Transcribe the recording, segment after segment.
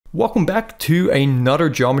Welcome back to another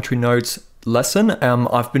Geometry Nodes lesson.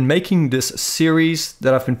 I've been making this series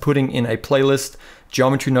that I've been putting in a playlist,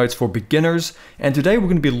 Geometry Nodes for Beginners, and today we're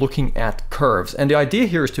going to be looking at curves. And the idea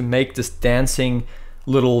here is to make this dancing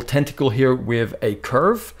little tentacle here with a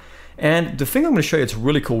curve. And the thing I'm going to show you, it's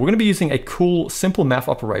really cool. We're going to be using a cool, simple math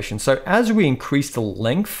operation. So as we increase the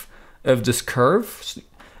length of this curve,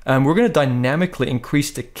 we're going to dynamically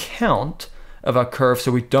increase the count of our curve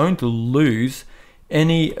so we don't lose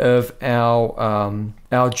any of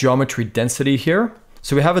our geometry density here.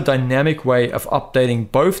 So we have a dynamic way of updating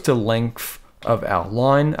both the length of our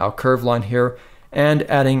line, our curve line here, and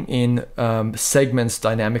adding in segments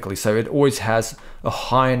dynamically. So it always has a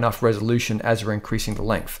high enough resolution as we're increasing the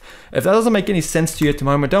length. If that doesn't make any sense to you at the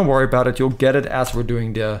moment, don't worry about it. You'll get it as we're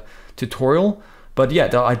doing the tutorial. But yeah,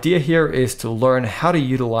 the idea here is to learn how to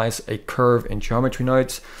utilize a curve in Geometry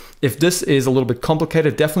Nodes. If this is a little bit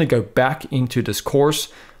complicated, definitely go back into this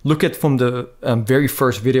course. Look at from the very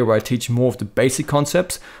first video where I teach more of the basic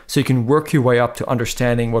concepts, so you can work your way up to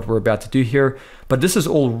understanding what we're about to do here. But this is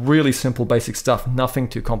all really simple, basic stuff, nothing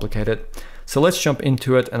too complicated. So let's jump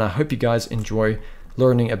into it, and I hope you guys enjoy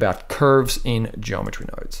learning about curves in Geometry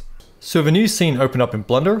Nodes. So with a new scene open up in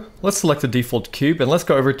Blender, let's select the default cube and let's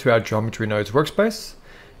go over to our Geometry Nodes workspace.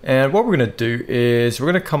 And what we're going to do is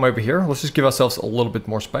we're going to come over here. Let's just give ourselves a little bit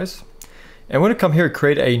more space. And we're going to come here and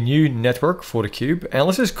create a new network for the cube. And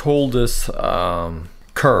let's just call this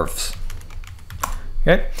curves.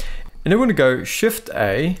 Okay. And then we're going to go Shift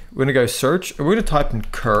A. We're going to go search. And we're going to type in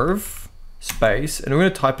curve space. And we're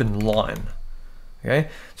going to type in line. Okay.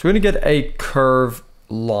 So we're going to get a curve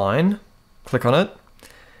line. Click on it.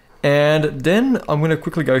 And then I'm going to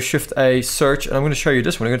quickly go Shift A, search. And I'm going to show you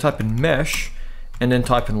this one. I'm going to type in mesh. And then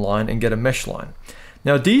type in line and get a mesh line.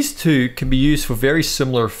 Now these two can be used for very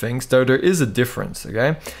similar things, though there is a difference,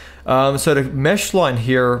 okay? So the mesh line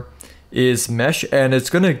here is mesh, and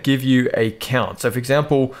it's gonna give you a count. So for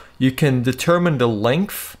example, you can determine the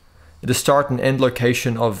length, the start and end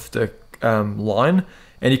location of the line,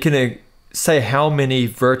 and you can say how many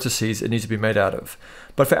vertices it needs to be made out of.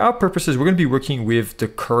 But for our purposes, we're gonna be working with the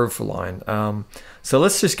curve line. So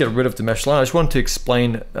let's just get rid of the mesh line. I just wanted to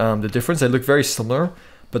explain the difference. They look very similar,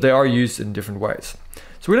 but they are used in different ways.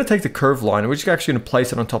 So we're gonna take the curve line, and we're just actually gonna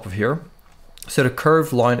place it on top of here. So the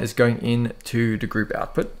curve line is going into the group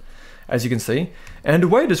output, as you can see. And the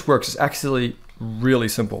way this works is actually really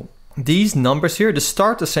simple. These numbers here, the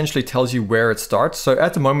start essentially tells you where it starts. So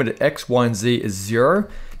at the moment, the X, Y, and Z is 0,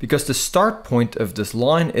 because the start point of this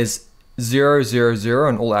line is 0, 0, 0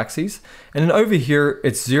 on all axes. And then over here,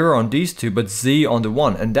 it's 0 on these two, but Z on the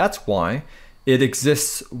 1. And that's why it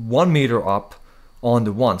exists 1 meter up on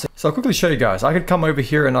the 1. So I'll quickly show you guys. I could come over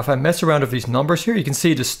here, and if I mess around with these numbers here, you can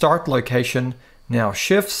see the start location now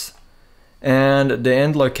shifts, and the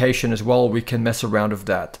end location as well, we can mess around with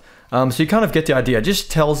that. So you kind of get the idea. It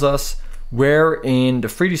just tells us where in the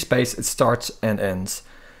 3D space it starts and ends.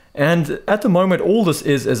 And at the moment, all this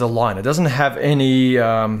is a line. It doesn't have any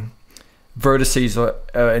vertices or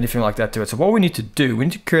anything like that to it. So what we need to do, we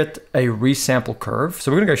need to create a resample curve. So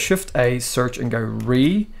we're gonna go Shift A, search, and go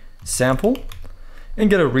resample, and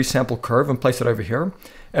get a resample curve and place it over here.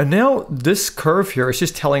 And now this curve here is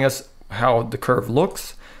just telling us how the curve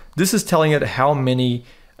looks. This is telling it how many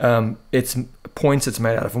points it's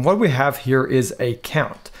made out of. And what we have here is a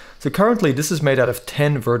count. So currently this is made out of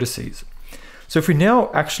 10 vertices. So if we now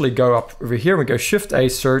actually go up over here, we go Shift A,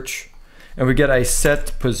 search, and we get a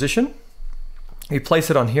set position. We place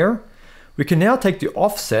it on here. We can now take the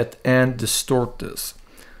offset and distort this.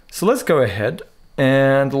 So let's go ahead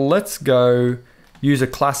and let's go use a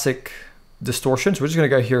classic distortion. So we're just gonna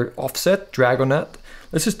go here, offset, drag on that.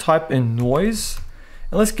 Let's just type in noise,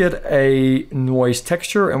 and let's get a noise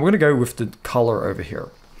texture, and we're gonna go with the color over here.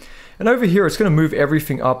 And over here, it's gonna move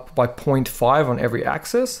everything up by 0.5 on every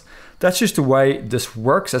axis. That's just the way this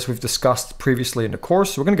works, as we've discussed previously in the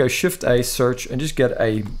course. So we're gonna go Shift A, search, and just get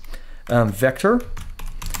a vector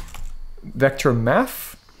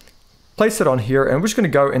math, place it on here, and we're just going to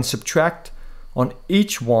go and subtract on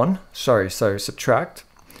each one, subtract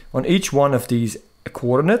on each one of these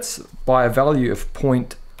coordinates by a value of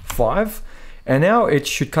 0.5, and now it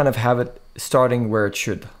should kind of have it starting where it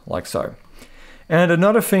should, like so. And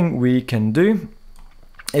another thing we can do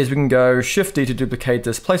is we can go Shift D to duplicate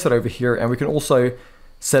this, place it over here, and we can also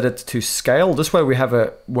set it to scale. This way we have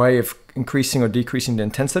a way of increasing or decreasing the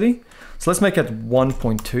intensity. So let's make it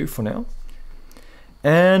 1.2 for now.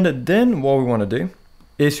 And then what we want to do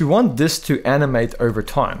is we want this to animate over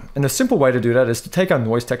time. And the simple way to do that is to take our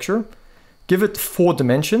noise texture, give it 4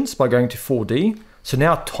 dimensions by going to 4D. So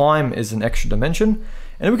now time is an extra dimension.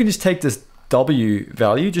 And then we can just take this W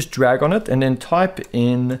value, just drag on it and then type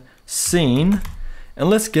in scene, and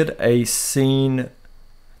let's get a scene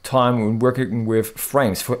time when working with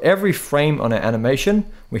frames. For every frame on an animation,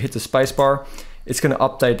 we hit the spacebar, it's going to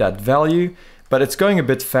update that value, but it's going a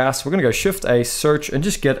bit fast. We're going to go Shift A, search, and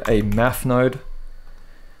just get a math node,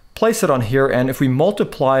 place it on here, and if we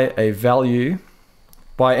multiply a value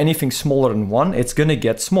by anything smaller than 1, it's going to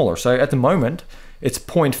get smaller. So at the moment, it's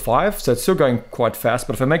 0.5, so it's still going quite fast,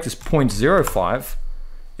 but if I make this 0.05,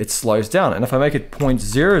 it slows down, and if I make it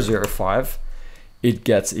 0.005, it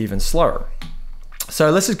gets even slower. So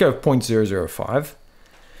let's just go with 0.005.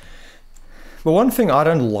 But one thing I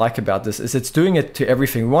don't like about this is it's doing it to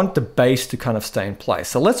everything. We want the base to kind of stay in place.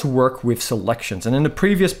 So let's work with selections. And in the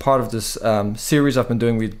previous part of this series I've been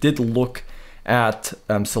doing, we did look at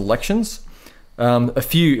selections a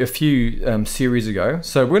few series ago.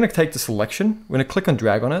 So we're going to take the selection, we're going to click and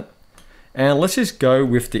drag on it, and let's just go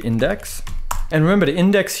with the index. And remember, the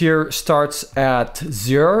index here starts at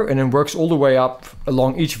 0 and then works all the way up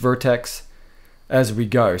along each vertex as we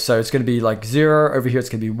go. So it's going to be like 0, over here it's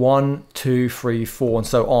going to be 1, 2, 3, 4, and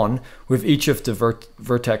so on with each of the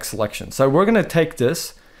vertex selections. So we're going to take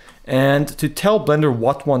this, and to tell Blender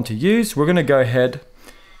what one to use, we're going to go ahead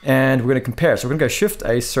and we're going to compare. So we're going to go Shift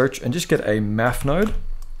A, search, and just get a math node.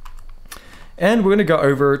 And we're going to go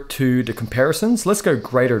over to the comparisons. Let's go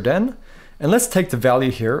greater than, and let's take the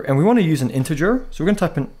value here, and we want to use an integer. So we're going to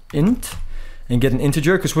type in int and get an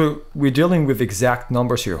integer, because we're dealing with exact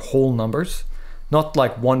numbers here, whole numbers, not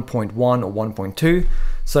like 1.1 or 1.2.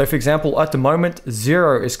 So for example, at the moment,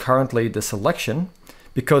 0 is currently the selection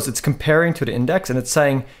because it's comparing to the index and it's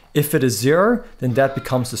saying if it is 0, then that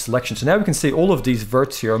becomes the selection. So now we can see all of these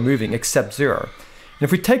verts here are moving except 0. And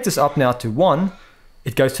if we take this up now to 1,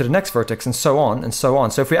 it goes to the next vertex and so on and so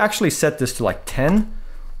on. So if we actually set this to like 10,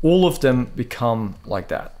 all of them become like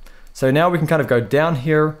that. So now we can kind of go down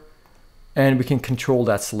here and we can control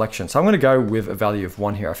that selection. So I'm going to go with a value of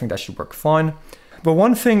 1 here. I think that should work fine. But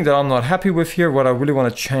one thing that I'm not happy with here, what I really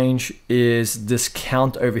want to change is this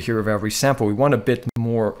count over here of every sample. We want a bit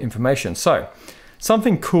more information. So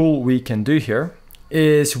something cool we can do here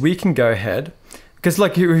is we can go ahead, because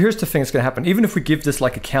like here's the thing that's going to happen. Even if we give this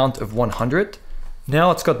like a count of 100,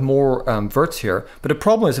 now it's got more verts here. But the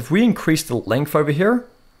problem is if we increase the length over here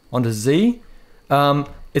on the Z,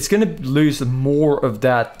 it's going to lose more of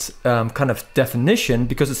that kind of definition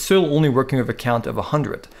because it's still only working with a count of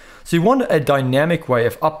 100. So you want a dynamic way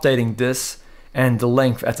of updating this and the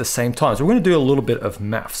length at the same time. So we're going to do a little bit of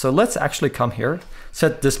math. So let's actually come here,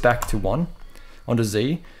 set this back to 1 on the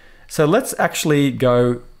Z. So let's actually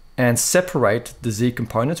go and separate the Z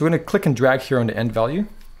components. We're going to click and drag here on the end value.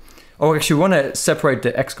 Oh, actually we want to separate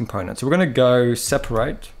the X components. So we're going to go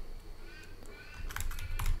separate.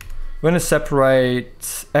 We're going to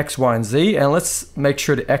separate X, Y, and Z, and let's make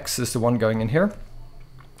sure the X is the one going in here.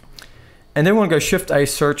 And then we'll go Shift A,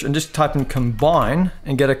 search, and just type in combine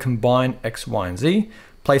and get a combine X, Y, and Z.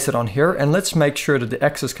 Place it on here, and let's make sure that the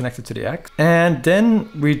X is connected to the X. And then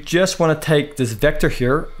we just want to take this vector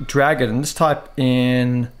here, drag it, and just type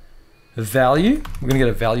in value. We're going to get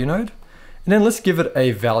a value node. And then let's give it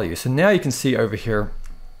a value. So now you can see over here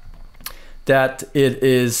that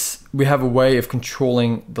we have a way of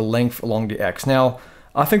controlling the length along the X. Now,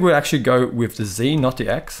 I think we'll actually go with the Z, not the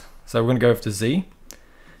X. So we're going to go with the Z.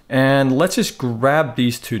 And let's just grab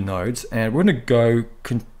these two nodes, and we're going to go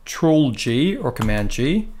Control G or Command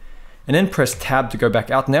G, and then press Tab to go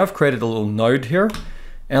back out. Now I've created a little node here,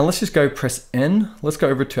 and let's just go press N. Let's go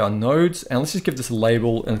over to our nodes, and let's just give this a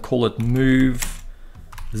label and call it Move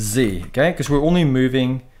Z, okay? Because we're only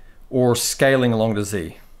moving or scaling along the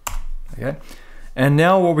Z, okay? And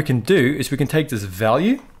now what we can do is we can take this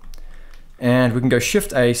value, and we can go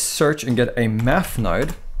Shift A, search, and get a math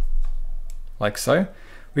node, like so.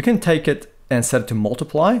 We can take it and set it to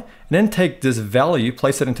multiply, and then take this value,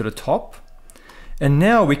 place it into the top, and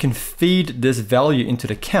now we can feed this value into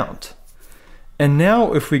the count. And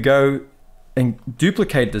now if we go and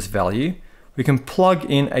duplicate this value, we can plug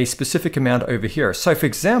in a specific amount over here. So for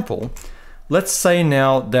example, let's say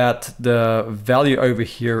now that the value over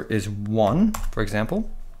here is 1, for example.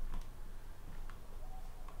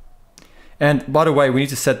 And by the way, we need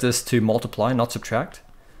to set this to multiply, not subtract,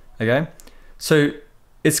 okay? So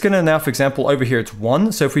it's going to now, for example, over here it's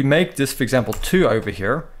 1. So if we make this, for example, 2 over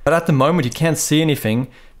here, but at the moment you can't see anything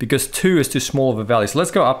because 2 is too small of a value. So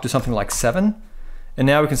let's go up to something like 7. And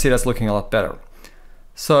now we can see that's looking a lot better.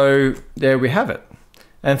 So there we have it.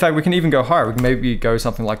 And in fact, we can even go higher. We can maybe go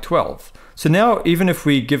something like 12. So now even if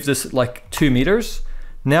we give this like 2 meters,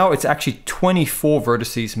 now it's actually 24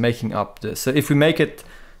 vertices making up this. So if we make it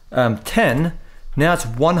 10, Now it's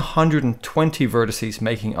 120 vertices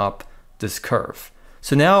making up this curve.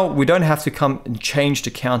 So now we don't have to come and change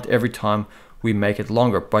the count every time we make it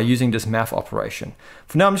longer by using this math operation.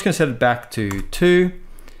 For now, I'm just going to set it back to 2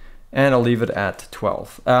 and I'll leave it at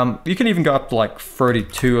 12. You can even go up to like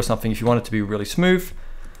 32 or something if you want it to be really smooth.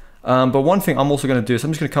 But one thing I'm also going to do is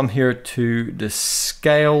I'm just going to come here to the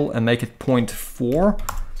scale and make it 0.4,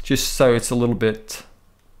 just so it's a little bit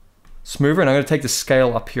smoother. And I'm going to take the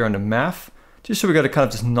scale up here on the math, just so we got a kind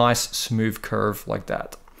of this nice smooth curve like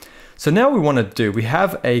that. So now we want to do, we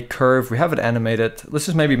have a curve, we have it animated. Let's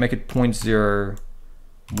just maybe make it 0.01.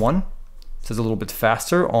 So it's a little bit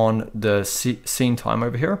faster on the scene time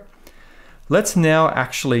over here. Let's now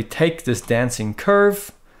actually take this dancing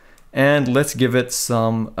curve and let's give it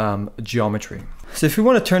some geometry. So if we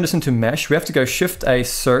want to turn this into mesh, we have to go Shift A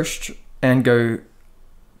search and go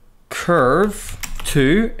curve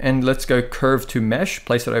to, and let's go curve to mesh,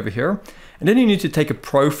 place it over here. And then you need to take a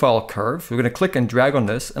profile curve. We're going to click and drag on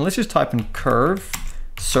this, and let's just type in curve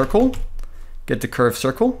circle, get the curve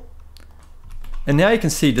circle. And now you can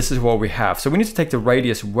see this is what we have. So we need to take the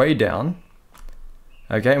radius way down.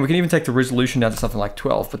 Okay, and we can even take the resolution down to something like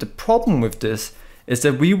 12. But the problem with this is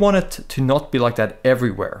that we want it to not be like that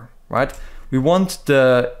everywhere, right? We want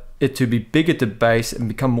it to be big at the base and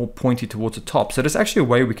become more pointy towards the top. So there's actually a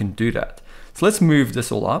way we can do that. So let's move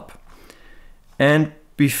this all up. And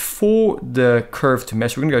before the curve to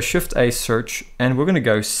mesh, we're gonna go Shift A search and we're gonna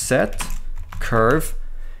go set curve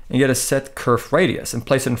and get a set curve radius and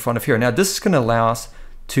place it in front of here. Now this is gonna allow us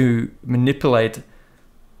to manipulate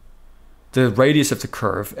the radius of the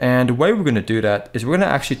curve. And the way we're gonna do that is we're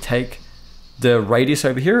gonna actually take the radius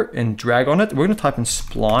over here and drag on it. We're gonna type in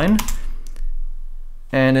spline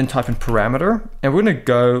and then type in parameter, and we're gonna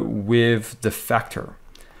go with the factor.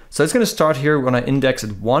 So it's going to start here when I index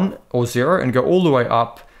at 1 or 0 and go all the way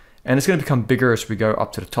up, and it's going to become bigger as we go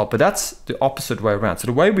up to the top. But that's the opposite way around. So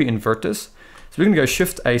the way we invert this, so we're going to go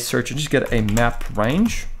Shift A search and just get a map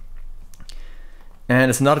range. And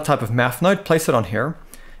it's another type of math node, place it on here.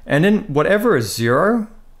 And then whatever is 0,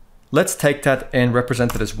 let's take that and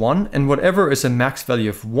represent it as 1. And whatever is a max value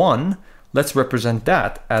of 1, let's represent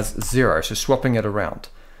that as 0. So swapping it around.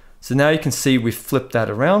 So now you can see we flipped that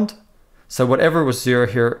around. So whatever was 0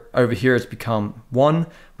 here, over here has become 1.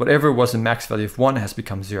 Whatever was a max value of 1 has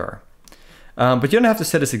become 0. But you don't have to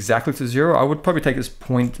set this exactly to 0. I would probably take this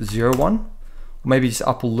 0.01, or maybe just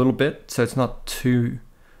up a little bit so it's not too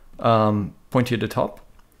pointy at the top.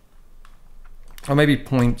 Or maybe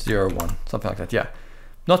 0.01, something like that, yeah.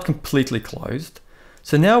 Not completely closed.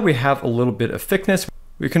 So now we have a little bit of thickness.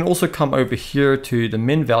 We can also come over here to the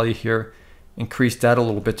min value here, increase that a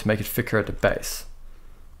little bit to make it thicker at the base.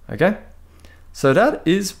 Okay? So that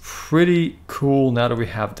is pretty cool now that we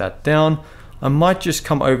have that down. I might just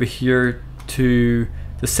come over here to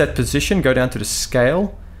the set position, go down to the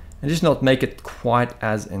scale, and just not make it quite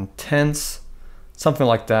as intense. Something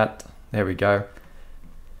like that. There we go.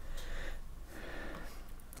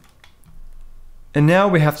 And now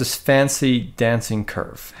we have this fancy dancing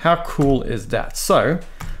curve. How cool is that? So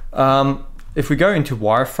if we go into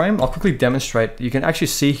wireframe, I'll quickly demonstrate. You can actually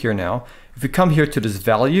see here now, if we come here to this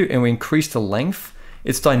value and we increase the length,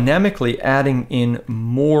 it's dynamically adding in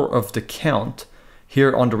more of the count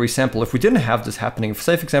here on the resample. If we didn't have this happening,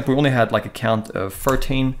 say for example, we only had like a count of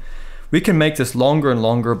 13, we can make this longer and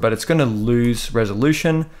longer, but it's gonna lose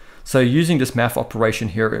resolution. So using this math operation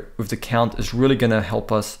here with the count is really gonna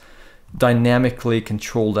help us dynamically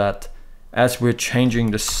control that as we're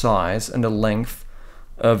changing the size and the length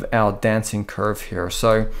of our dancing curve here.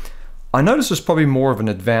 So I know this is probably more of an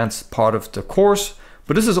advanced part of the course,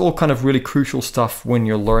 but this is all kind of really crucial stuff when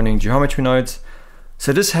you're learning geometry nodes.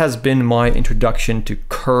 So this has been my introduction to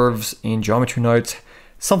curves in geometry nodes.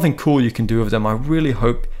 Something cool you can do with them. I really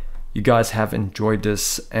hope you guys have enjoyed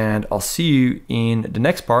this, and I'll see you in the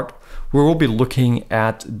next part where we'll be looking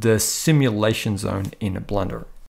at the simulation zone in Blender.